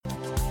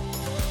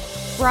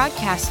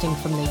Broadcasting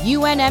from the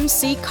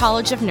UNMC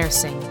College of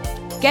Nursing.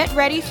 Get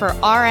ready for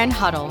RN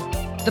Huddle,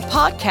 the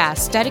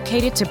podcast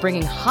dedicated to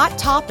bringing hot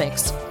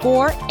topics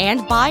for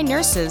and by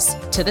nurses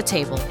to the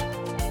table.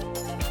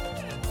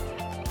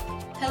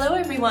 Hello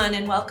everyone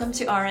and welcome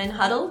to RN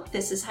Huddle.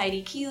 This is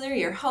Heidi Keeler,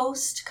 your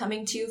host,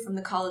 coming to you from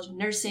the College of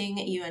Nursing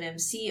at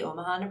UNMC,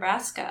 Omaha,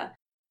 Nebraska.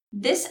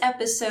 This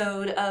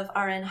episode of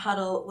RN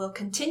Huddle will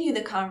continue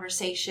the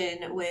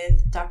conversation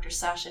with Dr.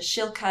 Sasha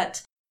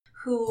Shillcutt,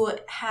 who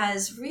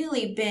has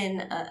really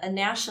been a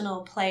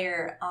national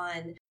player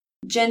on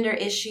gender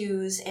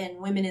issues and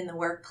women in the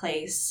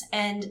workplace.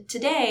 And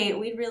today,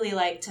 we'd really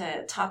like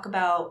to talk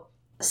about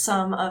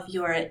some of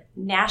your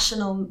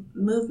national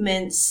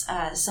movements,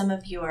 some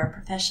of your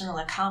professional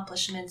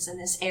accomplishments in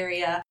this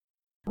area.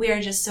 We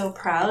are just so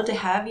proud to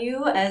have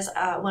you as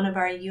one of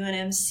our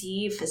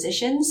UNMC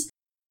physicians.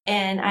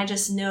 And I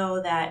just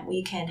know that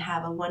we can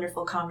have a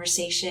wonderful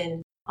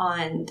conversation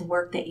on the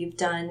work that you've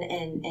done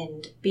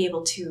and be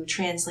able to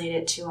translate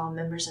it to all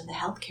members of the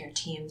healthcare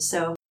team.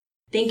 So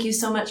thank you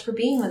so much for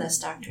being with us,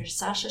 Dr.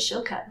 Sasha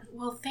Shillcutt.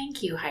 Well,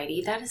 thank you,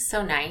 Heidi. That is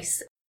so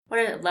nice. What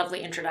a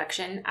lovely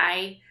introduction.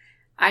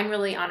 I'm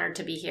really honored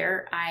to be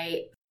here.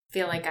 I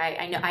feel like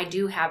I know I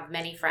do have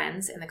many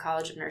friends in the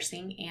College of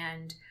Nursing,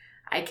 and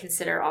I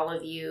consider all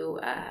of you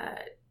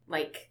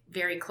like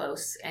very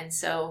close. And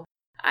so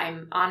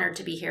I'm honored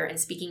to be here and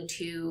speaking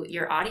to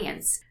your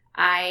audience.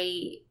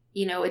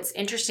 It's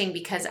interesting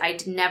because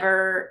I'd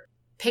never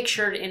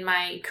pictured in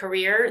my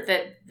career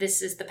that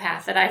this is the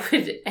path that I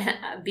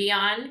would be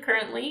on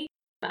currently.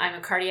 I'm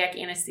a cardiac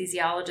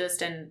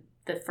anesthesiologist, and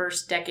the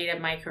first decade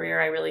of my career,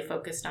 I really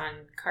focused on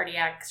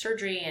cardiac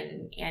surgery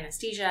and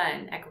anesthesia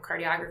and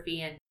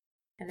echocardiography.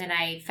 And then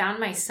I found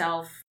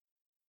myself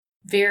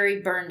very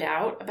burned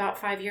out about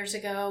 5 years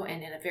ago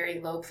and in a very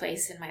low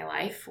place in my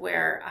life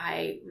where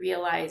I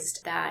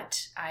realized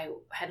that I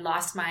had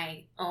lost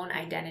my own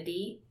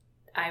identity.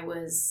 I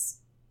was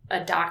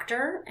a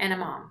doctor and a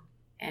mom,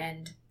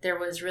 and there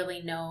was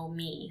really no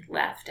me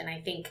left. And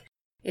I think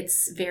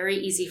it's very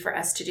easy for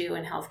us to do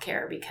in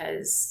healthcare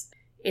because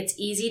it's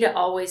easy to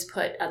always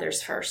put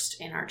others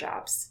first in our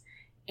jobs.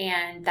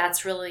 And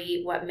that's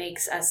really what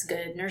makes us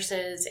good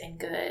nurses and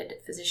good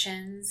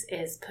physicians,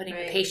 is putting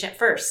the patient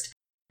first.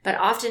 But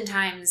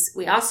oftentimes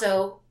we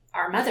also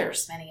are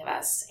mothers, many of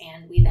us,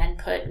 and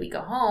we go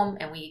home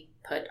and we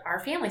put our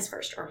families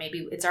first, or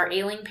maybe it's our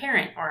ailing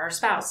parent or our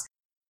spouse.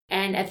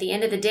 And at the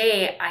end of the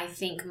day, I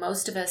think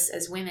most of us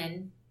as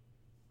women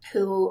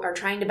who are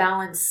trying to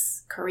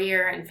balance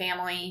career and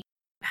family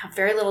have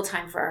very little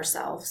time for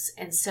ourselves.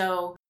 And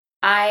so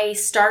I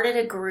started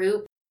a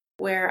group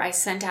where I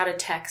sent out a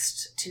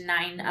text to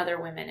 9 other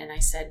women and I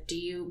said, "Do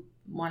you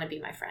want to be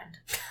my friend?"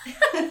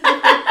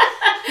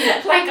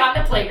 Like on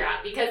the playground,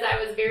 because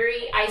I was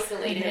very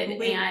isolated.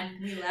 We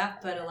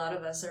laugh, but a lot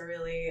of us are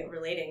really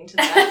relating to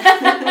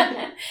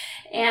that.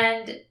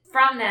 And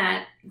from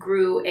that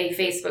grew a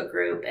Facebook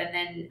group, and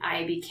then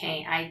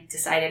I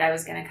decided I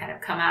was going to kind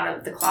of come out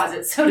of the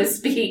closet, so to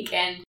speak,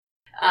 and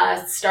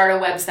start a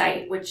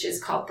website, which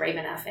is called Brave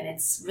Enough, and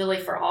it's really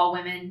for all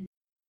women.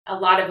 A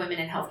lot of women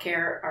in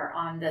healthcare are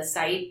on the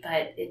site,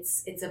 but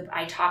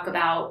I talk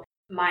about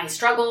my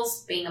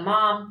struggles, being a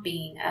mom,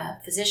 being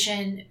a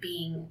physician,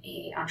 being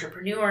an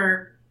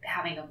entrepreneur,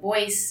 having a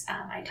voice.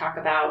 I talk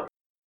about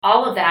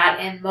all of that,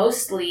 and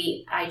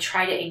mostly I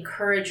try to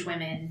encourage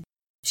women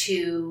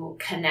to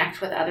connect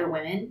with other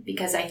women,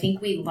 because I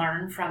think we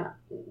learn from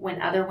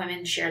when other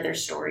women share their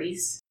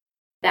stories.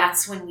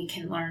 That's when we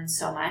can learn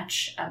so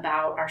much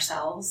about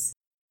ourselves,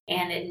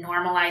 and it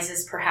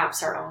normalizes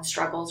perhaps our own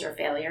struggles or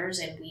failures,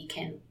 and we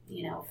can,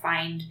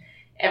 find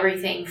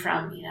everything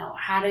from,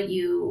 how do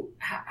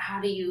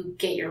you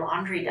get your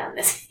laundry done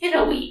this in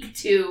a week,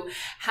 to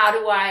how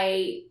do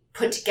I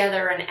put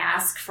together and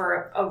ask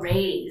for a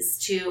raise,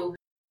 to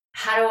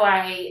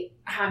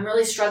I'm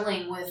really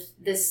struggling with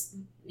this,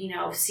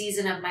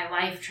 season of my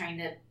life, trying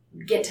to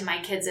get to my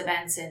kids'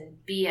 events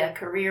and be a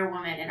career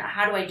woman, and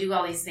how do I do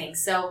all these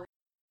things? So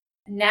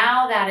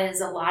now that is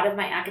a lot of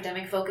my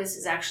academic focus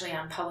is actually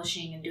on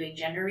publishing and doing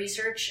gender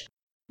research,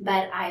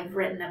 but I've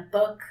written a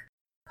book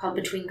called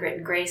Between Grit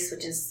and Grace,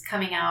 which is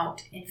coming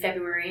out in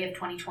February of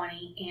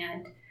 2020.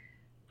 And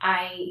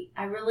I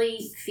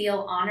really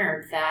feel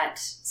honored that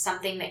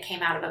something that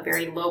came out of a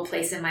very low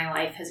place in my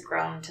life has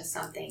grown to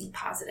something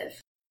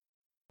positive.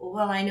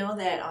 Well, I know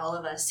that all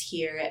of us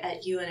here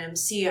at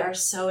UNMC are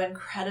so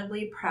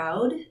incredibly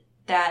proud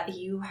that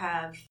you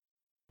have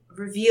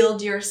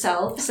revealed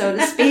yourself, so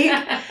to speak,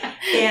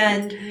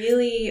 and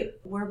really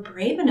were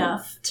brave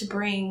enough to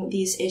bring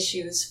these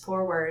issues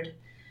forward.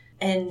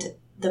 And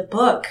the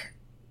book,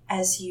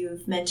 as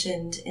you've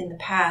mentioned in the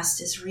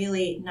past, is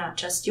really not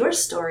just your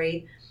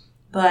story,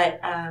 but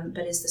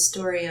is the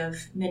story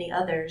of many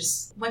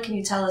others. What can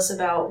you tell us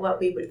about what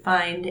we would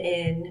find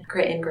in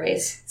Grit and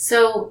Grace?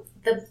 So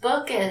the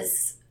book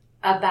is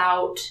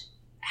about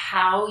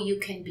how you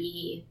can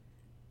be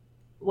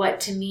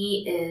what to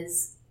me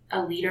is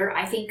a leader.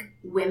 I think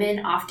women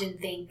often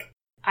think,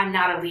 I'm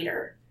not a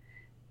leader,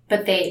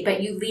 but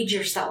you lead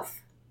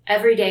yourself.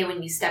 every day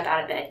when you step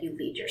out of bed, you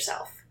lead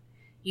yourself.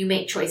 You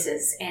make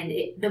choices. And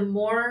the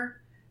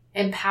more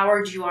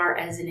empowered you are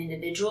as an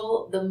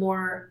individual, the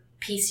more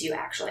peace you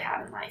actually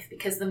have in life,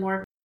 because the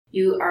more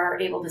you are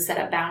able to set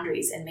up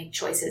boundaries and make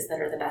choices that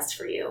are the best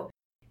for you.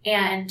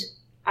 And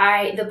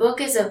the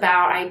book is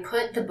about, I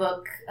put the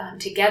book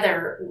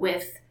together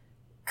with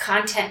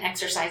content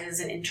exercises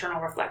and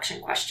internal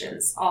reflection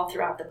questions all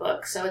throughout the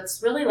book. So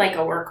it's really like a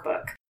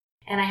workbook.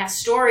 And I have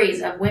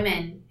stories of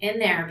women in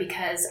there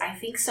because I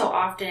think so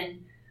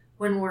often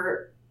when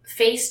we're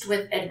faced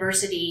with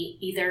adversity,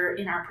 either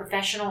in our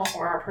professional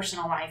or our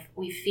personal life,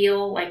 we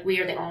feel like we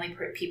are the only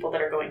people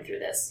that are going through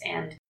this.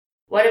 And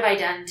what have I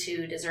done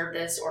to deserve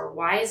this? Or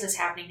why is this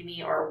happening to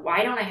me? Or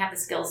why don't I have the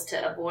skills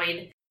to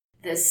avoid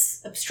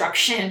this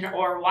obstruction?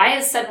 Or why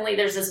is suddenly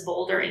there's this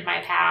boulder in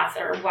my path?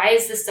 Or why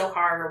is this so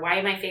hard? Or why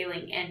am I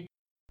failing? And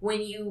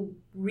when you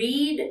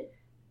read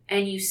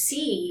and you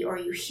see or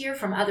you hear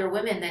from other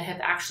women that have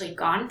actually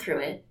gone through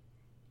it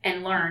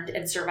and learned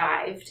and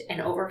survived and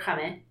overcome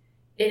it,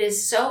 it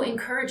is so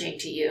encouraging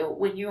to you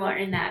when you are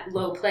in that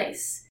low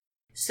place.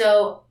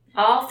 So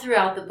all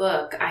throughout the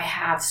book, I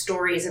have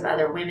stories of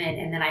other women,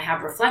 and then I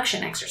have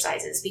reflection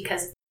exercises,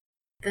 because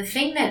the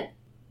thing that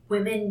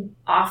women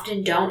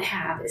often don't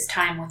have is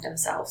time with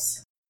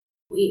themselves.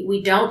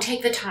 We don't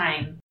take the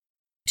time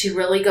to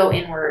really go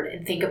inward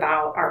and think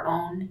about our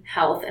own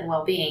health and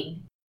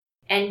well-being.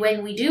 And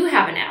when we do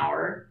have an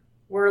hour,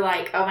 we're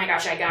like, oh my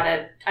gosh, I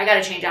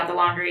gotta change out the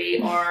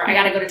laundry, or I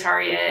gotta go to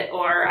Target,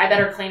 or I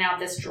better clean out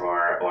this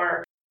drawer,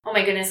 or oh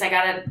my goodness, I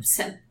gotta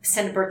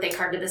send a birthday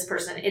card to this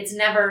person. It's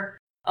never,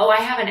 oh, I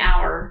have an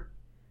hour.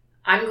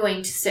 I'm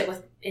going to sit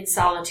in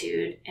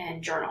solitude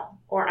and journal,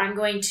 or I'm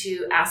going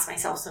to ask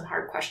myself some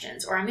hard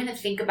questions, or I'm going to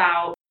take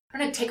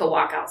a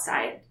walk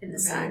outside in the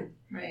sun.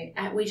 Right.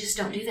 We just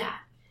don't do that.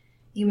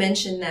 You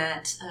mentioned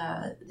that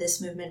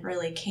this movement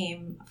really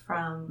came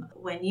from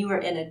when you were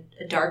in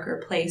a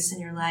darker place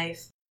in your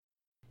life.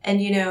 And,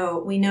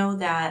 we know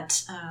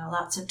that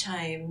lots of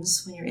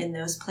times when you're in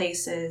those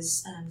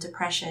places,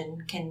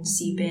 depression can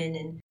seep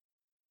in,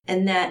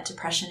 and that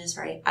depression is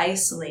very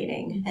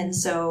isolating. And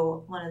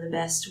so one of the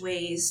best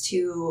ways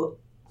to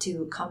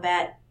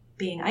combat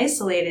being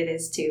isolated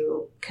is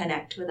to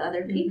connect with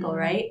other people,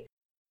 right?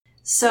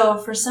 So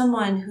for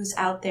someone who's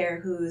out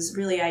there who's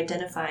really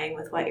identifying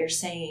with what you're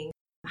saying,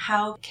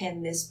 how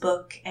can this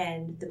book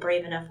and the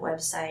Brave Enough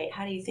website,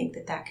 how do you think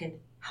that can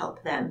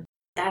help them?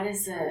 That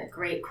is a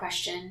great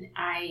question.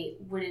 I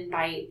would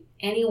invite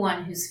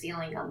anyone who's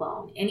feeling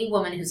alone, any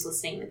woman who's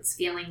listening that's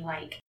feeling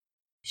like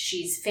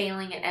she's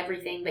failing at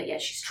everything, but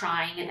yet she's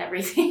trying at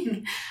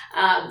everything,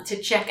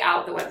 to check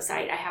out the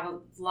website. I have a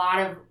lot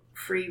of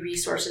free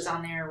resources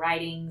on there,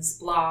 writings,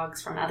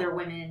 blogs from other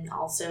women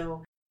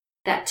also,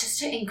 that just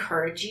to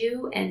encourage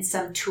you, and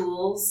some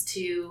tools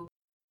to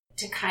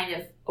kind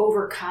of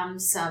overcome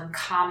some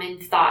common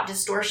thought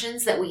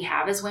distortions that we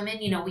have as women.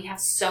 We have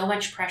so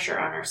much pressure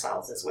on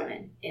ourselves as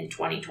women in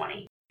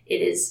 2020. It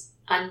is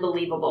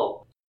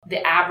unbelievable.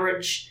 The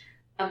average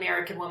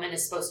American woman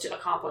is supposed to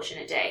accomplish in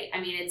a day.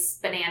 I mean, it's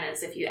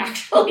bananas if you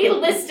actually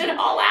list it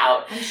all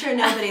out. I'm sure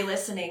nobody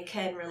listening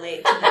can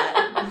relate to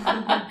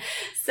that.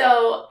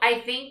 So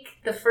I think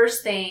the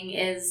first thing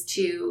is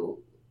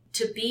to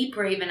be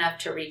brave enough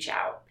to reach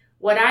out.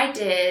 What I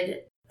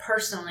did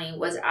personally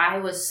was I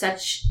was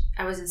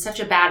in such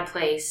a bad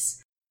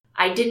place.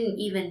 I didn't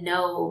even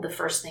know the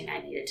first thing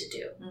I needed to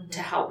do to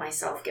help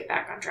myself get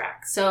back on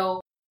track.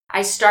 So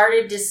I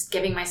started just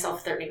giving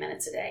myself 30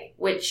 minutes a day,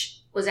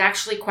 which was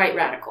actually quite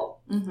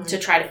radical to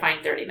try to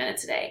find 30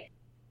 minutes a day.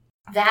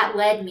 That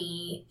led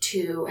me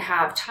to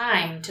have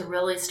time to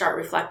really start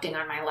reflecting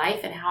on my life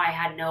and how I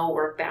had no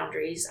work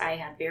boundaries. I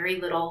had very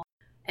little.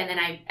 And then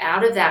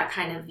out of that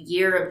kind of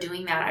year of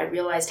doing that, I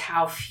realized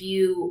how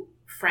few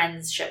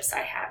friendships I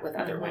had with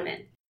other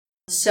women.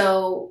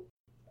 So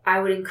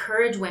I would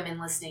encourage women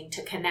listening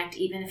to connect,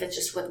 even if it's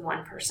just with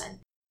one person.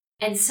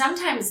 And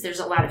sometimes there's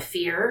a lot of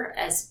fear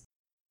as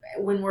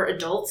when we're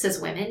adults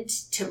as women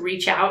to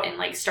reach out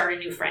and start a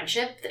new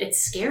friendship. It's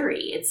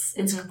scary. It's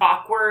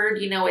awkward.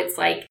 It's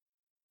like,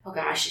 oh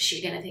gosh, is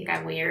she going to think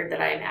I'm weird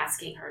that I'm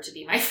asking her to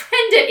be my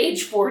friend at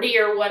age 40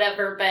 or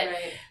whatever?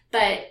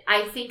 But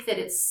I think that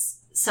it's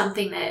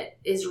something that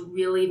is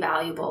really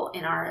valuable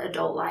in our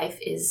adult life.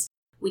 Is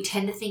we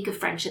tend to think of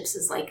friendships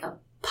as like a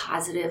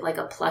positive, like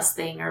a plus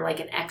thing, or like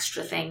an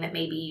extra thing that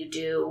maybe you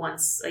do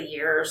once a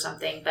year or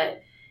something.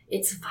 But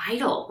it's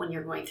vital when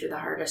you're going through the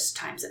hardest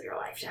times of your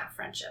life to have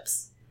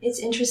friendships. It's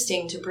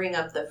interesting to bring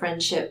up the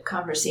friendship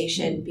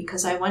conversation,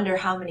 because I wonder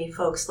how many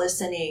folks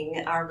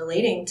listening are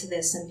relating to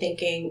this and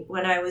thinking,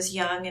 when I was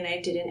young and I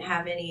didn't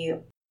have any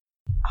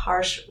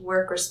harsh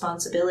work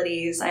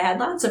responsibilities, I had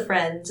lots of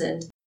friends.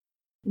 And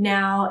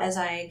now as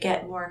I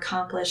get more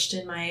accomplished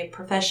in my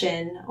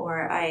profession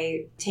or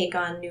I take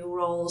on new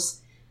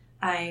roles,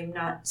 I'm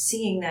not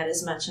seeing that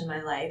as much in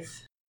my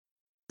life.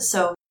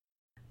 So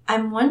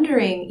I'm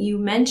wondering, you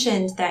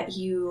mentioned that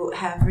you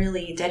have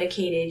really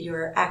dedicated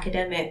your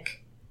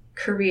academic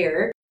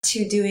career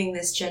to doing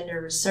this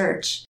gender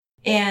research.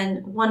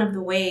 And one of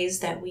the ways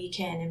that we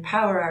can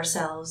empower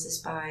ourselves is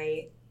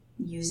by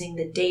using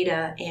the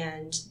data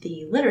and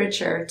the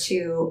literature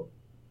to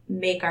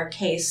make our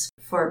case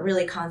for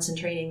really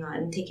concentrating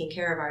on taking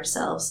care of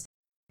ourselves.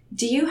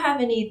 Do you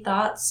have any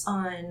thoughts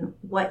on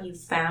what you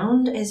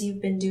found as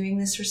you've been doing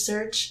this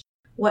research?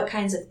 What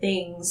kinds of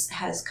things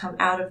has come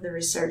out of the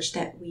research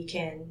that we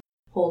can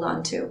hold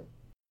on to?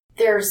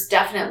 There's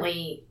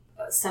definitely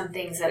some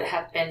things that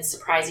have been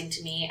surprising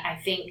to me. I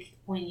think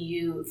when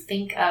you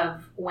think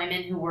of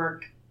women who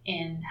work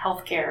in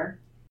healthcare,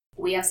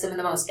 we have some of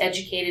the most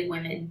educated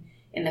women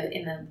in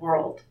the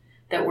world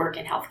that work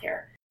in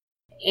healthcare.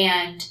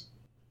 And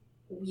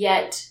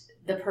yet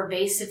the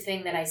pervasive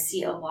thing that I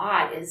see a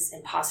lot is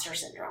imposter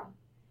syndrome.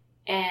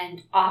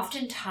 And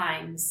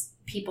oftentimes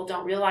people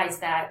don't realize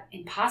that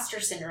imposter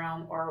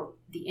syndrome, or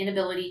the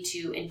inability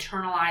to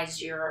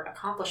internalize your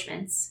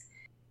accomplishments,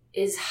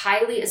 is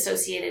highly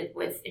associated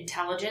with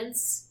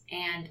intelligence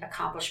and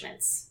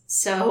accomplishments.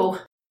 So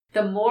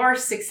the more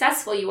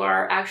successful you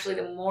are, actually,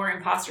 the more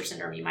imposter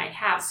syndrome you might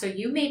have. So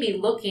you may be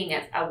looking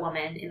at a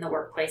woman in the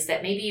workplace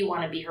that maybe you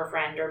want to be her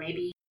friend, or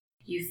maybe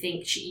you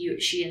think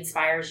she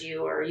inspires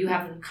you, or you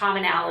have a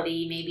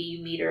commonality. Maybe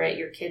you meet her at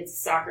your kid's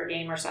soccer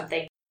game or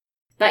something,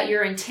 but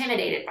you're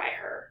intimidated by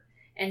her.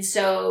 And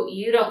so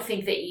you don't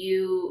think that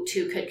you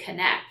two could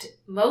connect.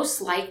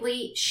 Most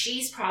likely,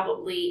 she's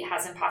probably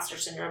has imposter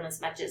syndrome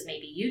as much as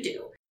maybe you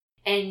do.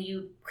 And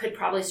you could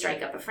probably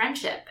strike up a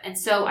friendship. And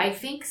so I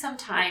think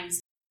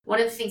sometimes one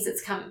of the things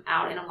that's come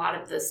out in a lot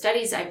of the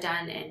studies I've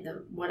done and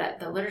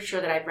the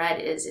literature that I've read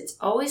is it's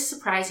always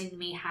surprising to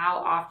me how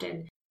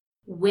often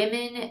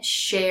women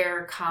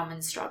share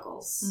common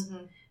struggles,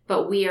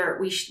 but we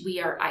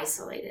are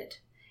isolated.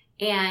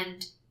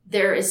 And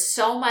there is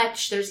so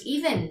much, there's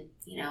even,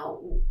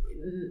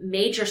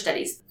 major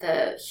studies,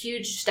 the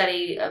huge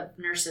study of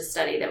nurses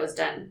study that was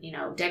done,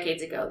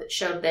 decades ago that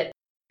showed that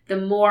the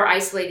more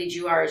isolated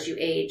you are as you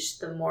age,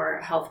 the more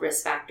health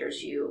risk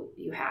factors you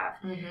have.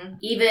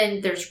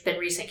 Even there's been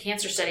recent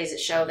cancer studies that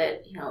show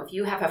that, if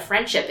you have a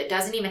friendship, it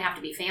doesn't even have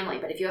to be family,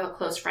 but if you have a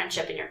close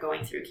friendship and you're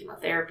going through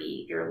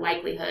chemotherapy, your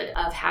likelihood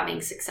of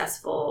having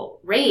successful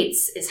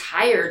rates is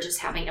higher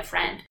just having a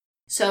friend.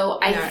 So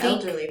I think our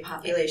elderly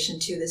population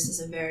too, this is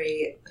a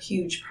very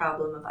huge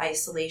problem of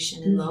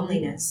isolation and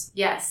loneliness.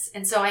 Yes.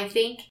 And so I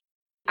think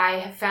I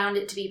have found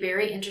it to be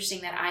very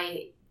interesting that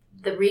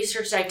the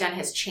research that I've done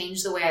has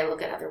changed the way I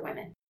look at other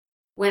women.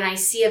 When I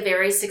see a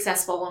very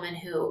successful woman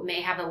who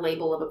may have a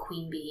label of a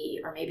queen bee,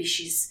 or maybe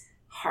she's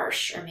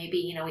harsh, or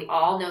maybe, we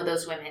all know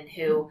those women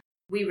who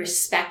we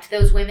respect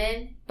those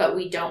women, but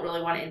we don't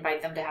really want to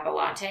invite them to have a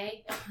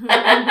latte.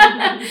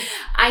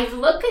 I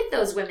look at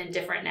those women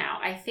different now.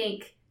 I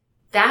think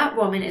that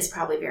woman is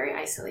probably very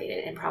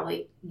isolated and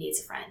probably needs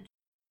a friend.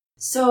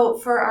 So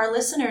for our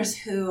listeners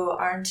who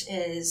aren't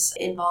as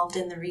involved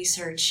in the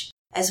research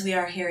as we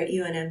are here at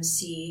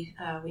UNMC,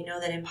 we know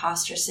that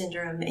imposter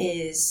syndrome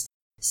is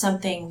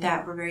something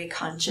that we're very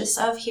conscious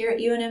of here at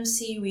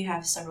UNMC. We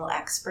have several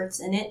experts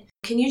in it.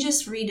 Can you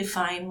just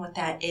redefine what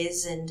that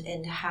is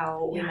and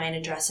how we might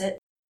address it?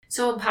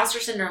 So imposter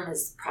syndrome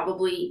is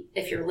probably,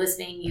 if you're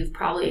listening, you've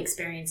probably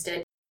experienced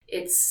it.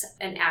 It's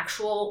an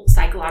actual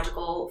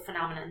psychological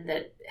phenomenon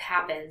that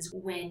happens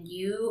when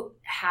you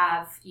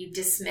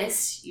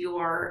dismiss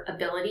your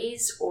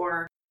abilities,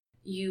 or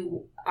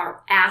you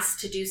are asked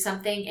to do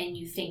something and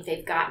you think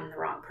they've gotten the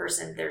wrong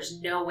person.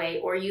 There's no way.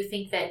 Or you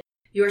think that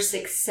your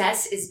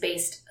success is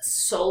based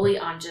solely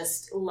on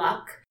just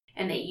luck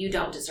and that you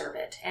don't deserve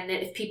it. And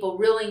that if people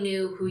really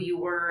knew who you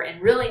were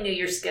and really knew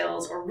your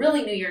skills or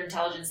really knew your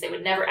intelligence, they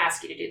would never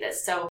ask you to do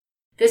this. So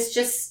this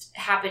just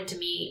happened to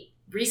me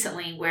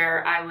recently,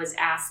 where I was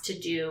asked to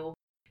do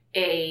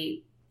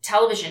a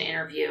television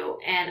interview,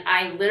 and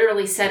I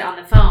literally said on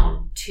the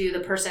phone to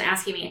the person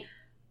asking me,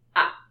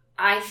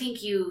 I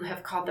think you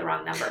have called the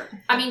wrong number.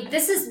 I mean,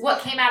 this is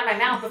what came out of my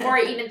mouth before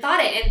I even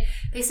thought it. And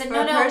they said,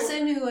 no. For a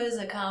person who has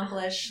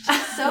accomplished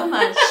so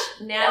much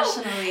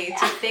nationally,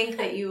 to think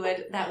that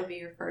that would be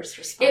your first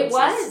response. It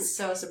was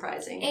so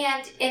surprising.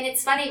 And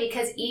it's funny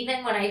because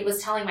even when I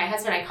was telling my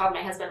husband, I called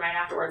my husband right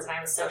afterwards and I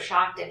was so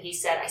shocked. And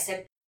I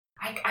said,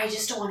 I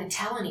just don't want to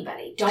tell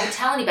anybody. Don't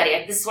tell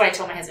anybody. This is what I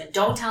told my husband.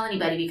 Don't tell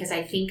anybody because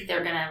I think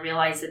they're going to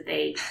realize that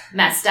they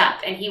messed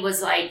up. And he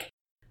was like,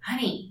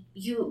 honey,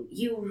 you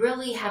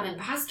really have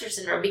imposter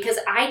syndrome, because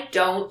I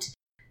don't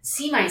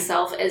see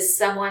myself as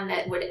someone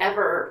that would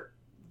ever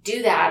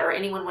do that, or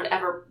anyone would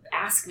ever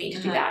ask me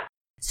to do that.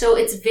 So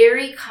it's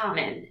very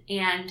common.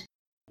 And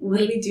what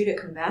do we do to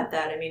combat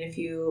that? I mean, if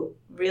you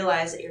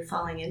realize that you're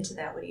falling into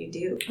that, what do you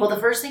do? Well, the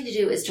first thing to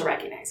do is to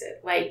recognize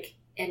it.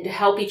 And to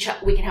help we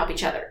can help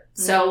each other.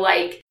 Mm-hmm. So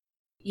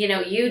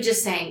you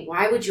just saying,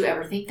 why would you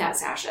ever think that,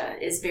 Sasha,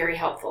 is very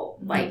helpful.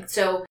 Mm-hmm.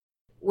 So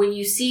when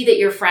you see that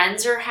your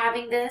friends are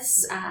having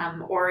this,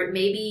 or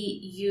maybe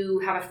you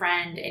have a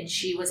friend and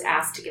she was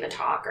asked to give a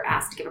talk or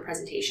asked to give a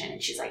presentation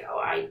and she's like, oh,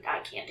 I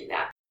can't do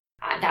that.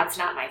 That's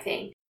not my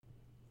thing.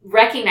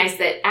 Recognize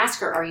that, ask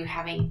her, are you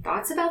having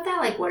thoughts about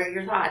that? What are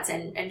your thoughts?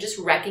 And just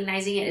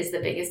recognizing it is the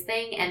biggest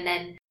thing. And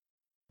then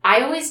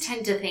I always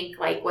tend to think,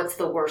 like, what's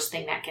the worst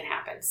thing that can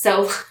happen?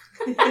 So,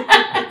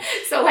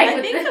 I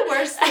think the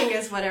worst thing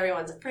is what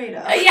everyone's afraid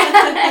of.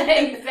 Yeah,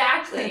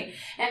 exactly.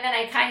 And then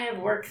I kind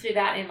of work through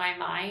that in my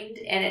mind,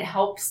 and it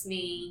helps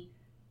me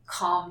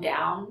calm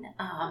down.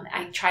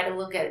 I try to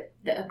look at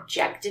the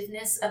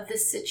objectiveness of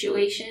this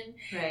situation.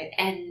 Right.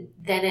 And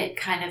then it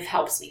kind of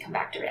helps me come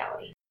back to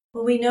reality.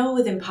 Well, we know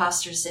with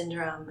imposter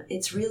syndrome,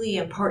 it's really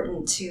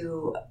important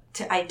to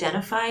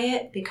identify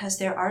it, because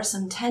there are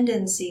some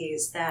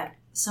tendencies that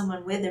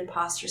someone with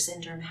imposter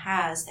syndrome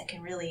has that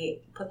can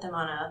really put them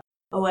on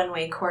a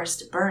one-way course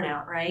to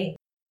burnout, right?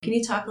 Can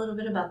you talk a little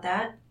bit about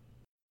that?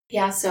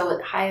 Yeah, so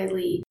it's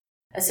highly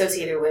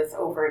associated with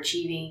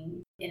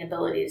overachieving,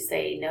 inability to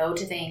say no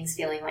to things,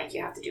 feeling like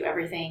you have to do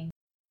everything,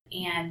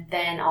 and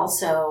then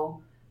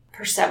also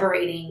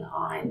perseverating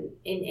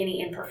in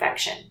any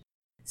imperfection.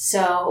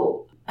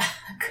 So a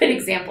good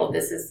example of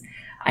this is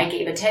I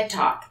gave a TED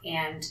Talk,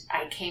 and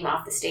I came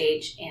off the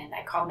stage, and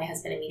I called my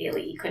husband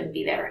immediately. He couldn't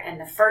be there. And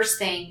the first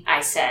thing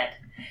I said,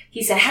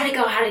 he said, how'd it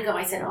go?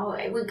 I said, oh,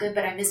 it went good,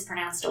 but I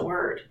mispronounced a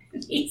word.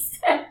 He's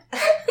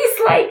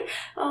like,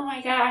 oh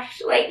my gosh,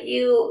 like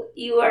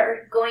you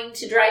are going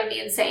to drive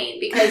me insane,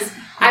 because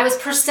I was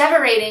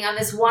perseverating on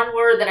this one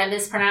word that I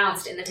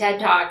mispronounced in the TED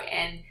Talk.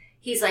 And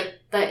he's like,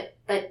 but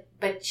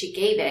you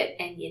gave it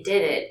and you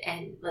did it,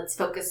 and let's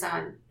focus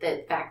on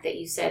the fact that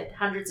you said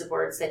hundreds of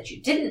words that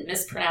you didn't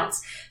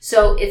mispronounce.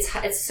 So it's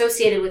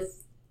associated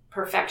with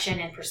perfection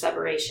and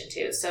perseveration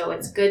too. So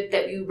it's good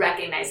that you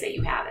recognize that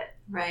you have it.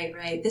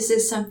 Right. This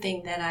is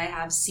something that I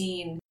have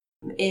seen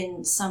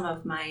in some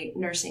of my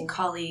nursing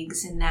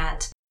colleagues, in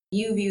that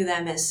you view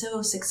them as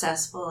so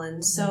successful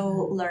and so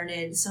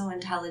learned, so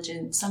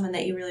intelligent, someone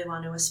that you really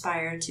want to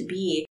aspire to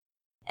be.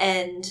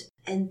 And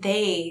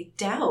they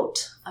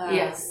doubt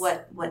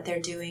what they're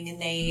doing, and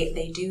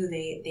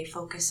they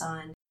focus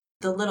on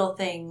the little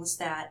things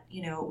that,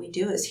 we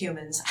do as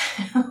humans.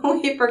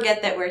 We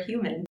forget that we're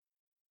human.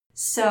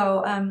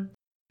 So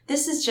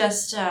this is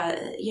just,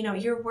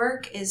 your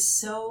work is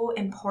so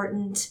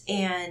important,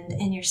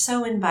 and you're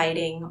so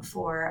inviting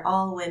for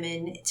all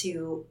women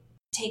to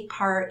take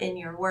part in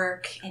your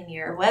work, in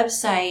your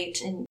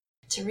website, and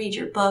to read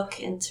your book,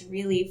 and to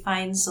really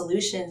find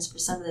solutions for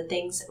some of the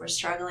things that we're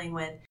struggling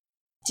with.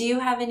 Do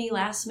you have any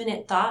last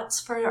minute thoughts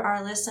for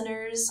our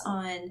listeners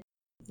on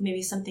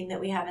maybe something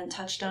that we haven't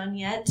touched on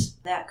yet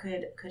that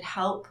could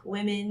help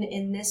women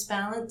in this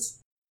balance?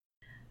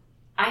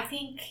 I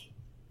think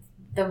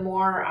the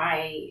more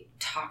I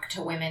talk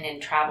to women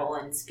and travel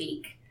and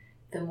speak,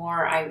 the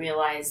more I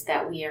realize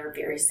that we are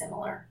very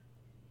similar.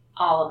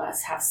 All of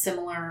us have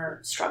similar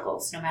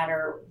struggles, no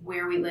matter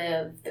where we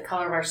live, the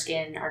color of our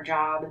skin, our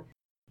job.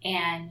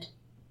 And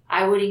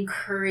I would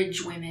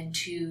encourage women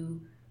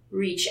to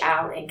reach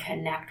out and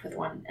connect with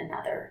one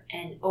another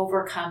and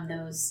overcome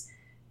those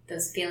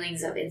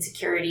feelings of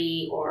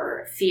insecurity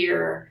or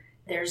fear.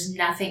 There's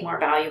nothing more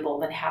valuable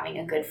than having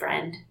a good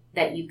friend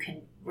that you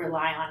can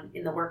rely on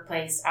in the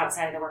workplace,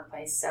 outside of the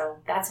workplace. So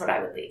that's what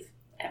I would leave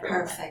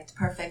everyone.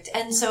 Perfect.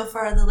 And so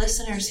for the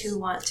listeners who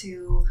want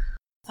to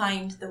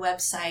find the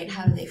website,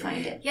 how do they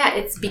find it? Yeah,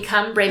 it's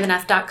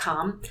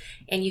becomebraveenough.com,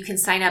 and you can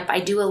sign up. I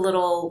do a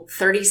little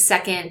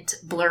 30-second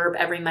blurb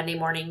every Monday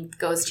morning,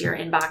 goes to your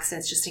inbox, and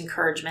it's just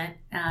encouragement.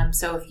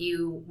 So if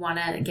you want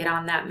to get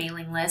on that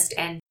mailing list,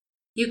 and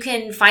you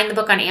can find the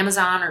book on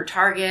Amazon or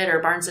Target or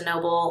Barnes &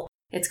 Noble.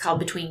 It's called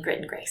Between Grit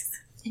and Grace.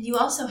 And you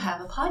also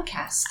have a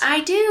podcast. I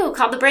do,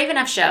 called The Brave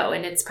Enough Show,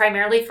 and it's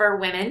primarily for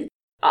women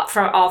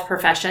from all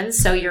professions,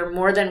 so you're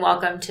more than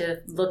welcome to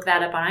look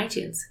that up on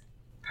iTunes.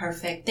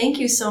 Perfect. Thank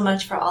you so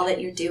much for all that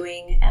you're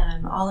doing,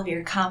 all of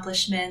your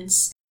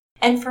accomplishments,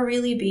 and for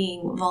really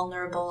being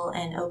vulnerable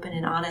and open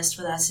and honest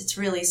with us. It's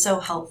really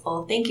so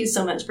helpful. Thank you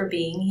so much for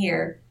being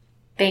here.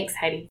 Thanks,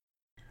 Heidi.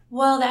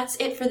 Well, that's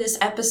it for this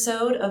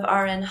episode of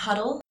RN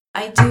Huddle.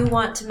 I do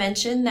want to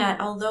mention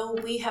that although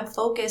we have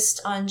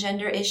focused on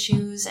gender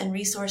issues and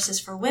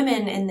resources for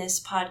women in this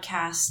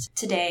podcast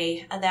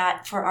today,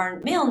 that for our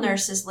male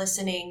nurses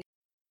listening,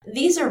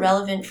 these are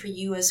relevant for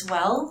you as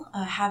well.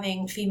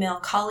 Having female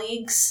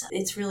colleagues,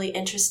 it's really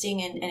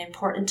interesting and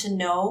important to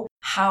know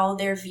how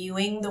they're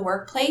viewing the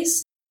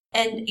workplace.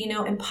 And,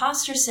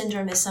 imposter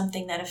syndrome is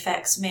something that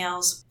affects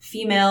males,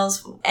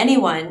 females,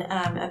 anyone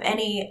of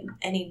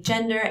any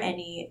gender,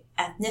 any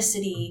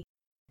ethnicity.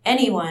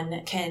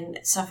 Anyone can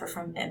suffer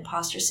from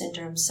imposter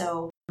syndrome.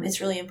 So it's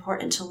really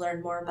important to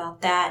learn more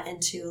about that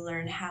and to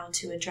learn how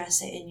to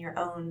address it in your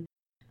own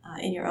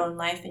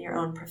life, in your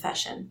own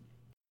profession.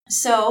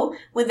 So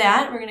with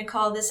that, we're going to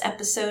call this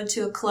episode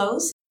to a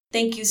close.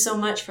 Thank you so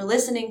much for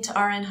listening to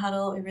RN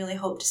Huddle. We really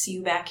hope to see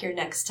you back here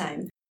next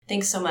time.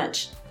 Thanks so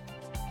much.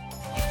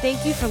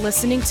 Thank you for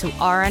listening to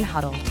RN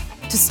Huddle.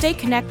 To stay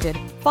connected,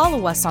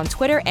 follow us on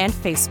Twitter and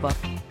Facebook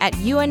at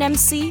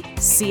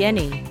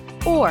UNMC-CNE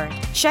or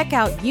check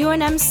out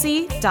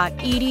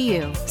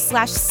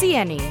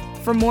unmc.edu/CNE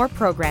for more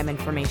program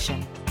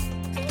information.